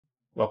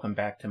Welcome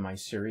back to my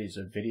series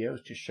of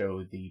videos to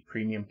show the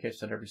premium kits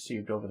that I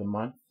received over the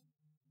month.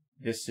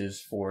 This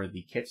is for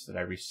the kits that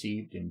I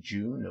received in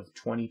June of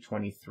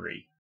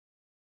 2023.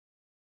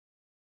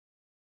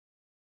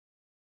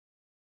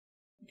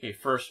 Okay,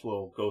 first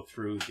we'll go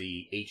through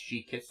the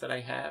HG kits that I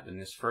have,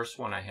 and this first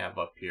one I have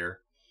up here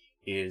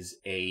is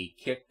a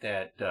kit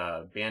that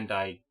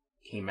Bandai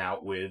came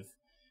out with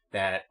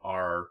that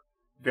are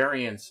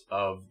variants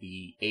of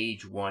the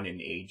Age 1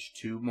 and Age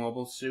 2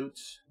 mobile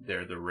suits.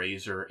 They're the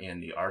Razor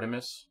and the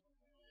Artemis.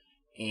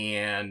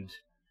 And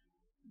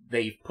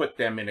they've put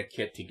them in a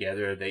kit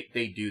together.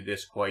 They do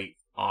this quite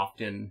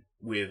often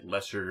with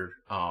less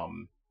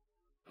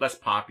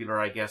popular,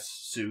 I guess,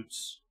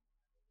 suits,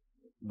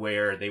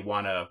 where they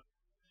want to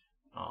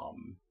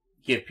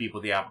give people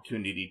the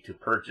opportunity to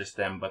purchase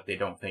them, but they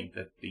don't think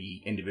that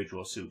the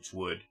individual suits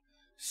would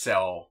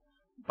sell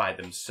by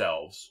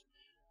themselves.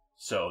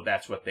 So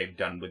that's what they've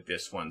done with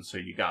this one. So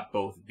you got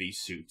both of these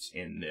suits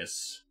in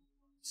this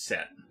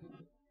set.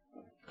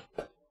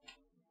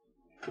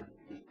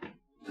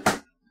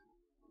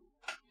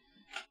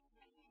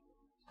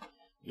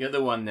 The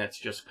other one that's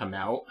just come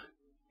out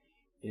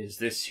is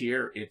this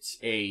here. It's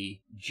a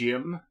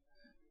Jim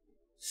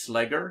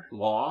Slegger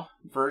Law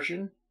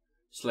version.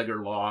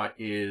 Slegger Law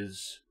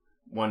is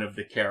one of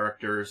the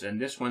characters,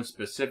 and this one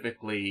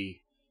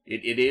specifically,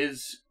 it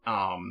is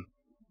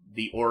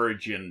the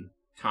origin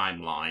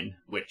timeline,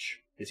 which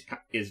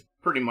is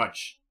pretty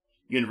much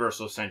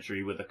Universal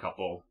Century with a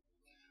couple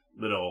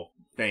little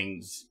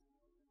things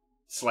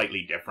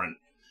slightly different,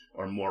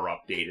 or more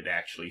updated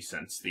actually,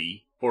 since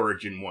the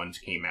origin ones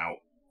came out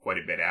quite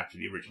a bit after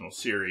the original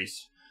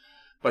series.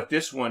 But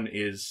this one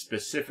is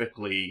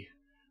specifically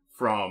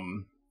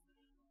from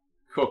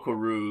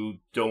Kokoro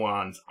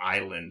Doan's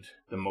Island,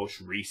 the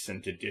most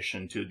recent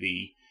addition to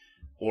the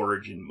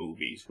origin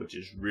movies, which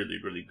is really,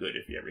 really good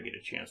if you ever get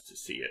a chance to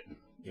see it.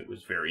 It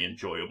was very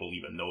enjoyable,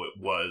 even though it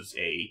was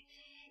a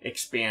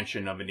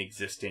expansion of an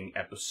existing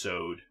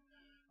episode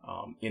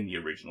in the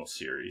original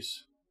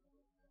series.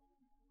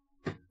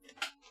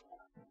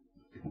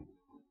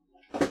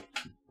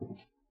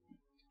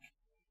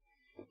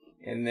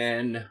 And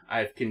then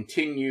I've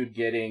continued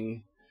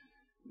getting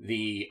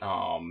the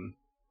Gundam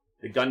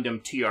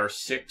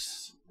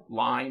TR6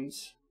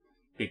 lines,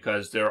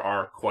 because there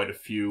are quite a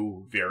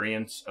few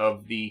variants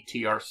of the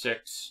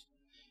TR6.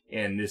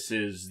 And this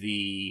is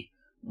the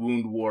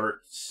Woundwort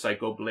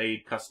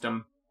Psychoblade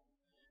Custom.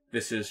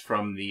 This is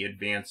from the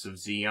Advance of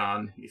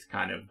Zeon. He's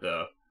kind of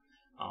the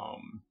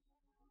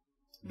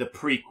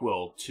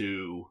prequel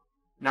to,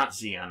 not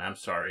Zeon, I'm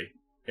sorry,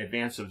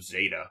 Advance of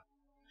Zeta,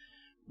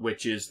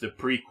 which is the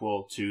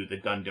prequel to the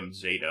Gundam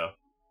Zeta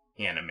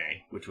anime,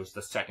 which was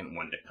the second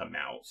one to come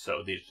out.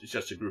 So it's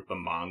just a group of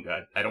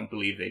manga. I don't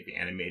believe they've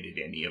animated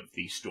any of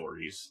these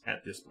stories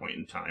at this point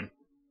in time.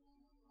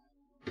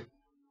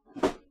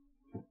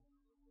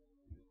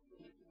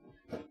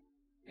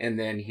 And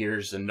then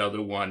here's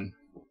another one,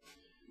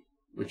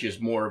 which is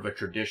more of a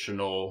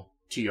traditional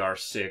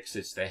TR6.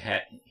 It's the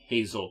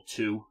Hazel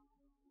 2.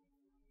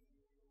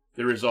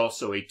 There is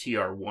also a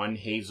TR1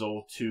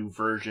 Hazel 2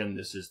 version.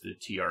 This is the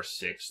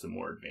TR6, the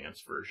more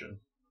advanced version.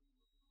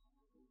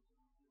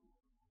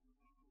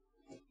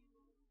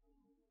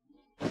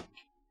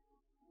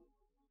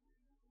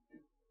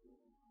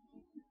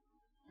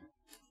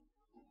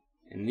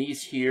 And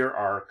these here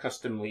are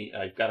customly,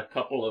 I've got a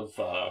couple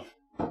of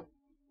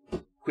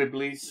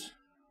Quibblies,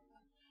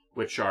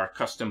 which are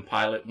custom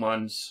pilot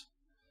ones.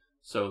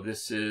 So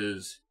this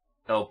is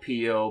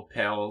Elpio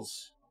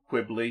Pel's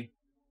Quibbly,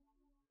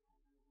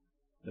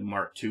 the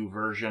Mark II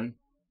version.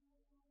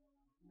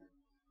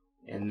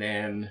 And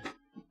then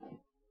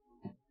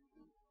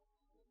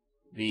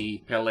the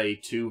Pele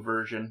 2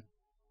 version.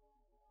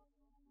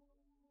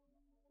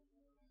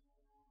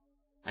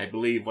 I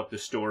believe what the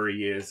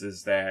story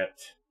is that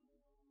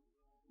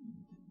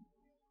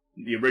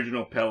the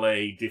original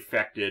Pele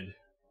defected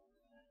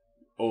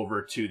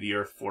over to the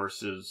Earth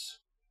forces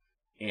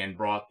and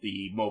brought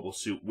the mobile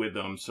suit with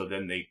them. So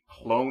then they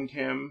cloned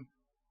him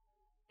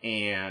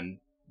and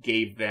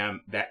gave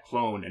them, that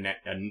clone,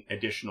 an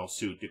additional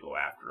suit to go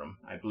after him.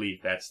 I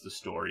believe that's the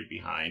story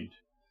behind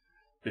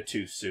the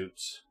two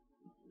suits.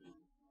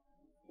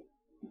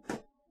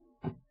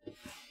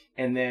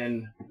 And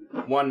then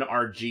one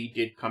RG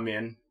did come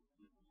in.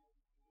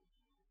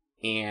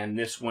 And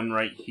this one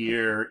right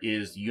here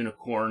is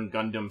Unicorn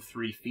Gundam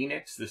 3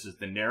 Phoenix. This is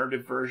the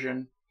narrative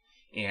version.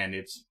 And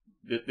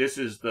this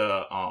is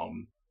the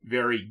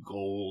very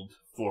gold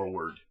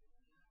forward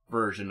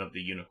version of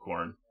the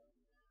Unicorn.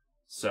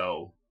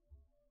 So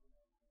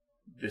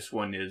this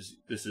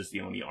is the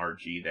only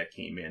RG that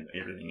came in.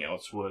 Everything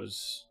else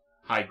was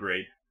high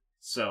grade.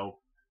 So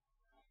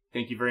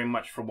thank you very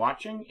much for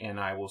watching, and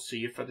I will see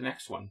you for the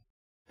next one.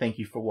 Thank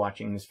you for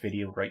watching this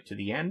video right to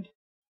the end.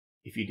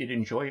 If you did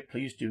enjoy it,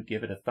 please do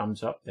give it a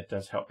thumbs up. That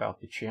does help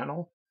out the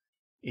channel.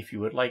 If you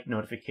would like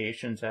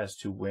notifications as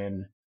to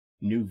when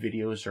new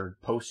videos are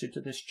posted to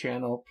this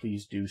channel,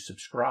 please do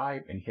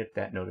subscribe and hit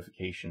that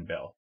notification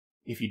bell.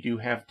 If you do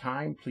have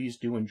time, please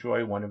do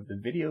enjoy one of the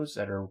videos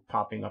that are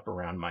popping up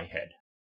around my head.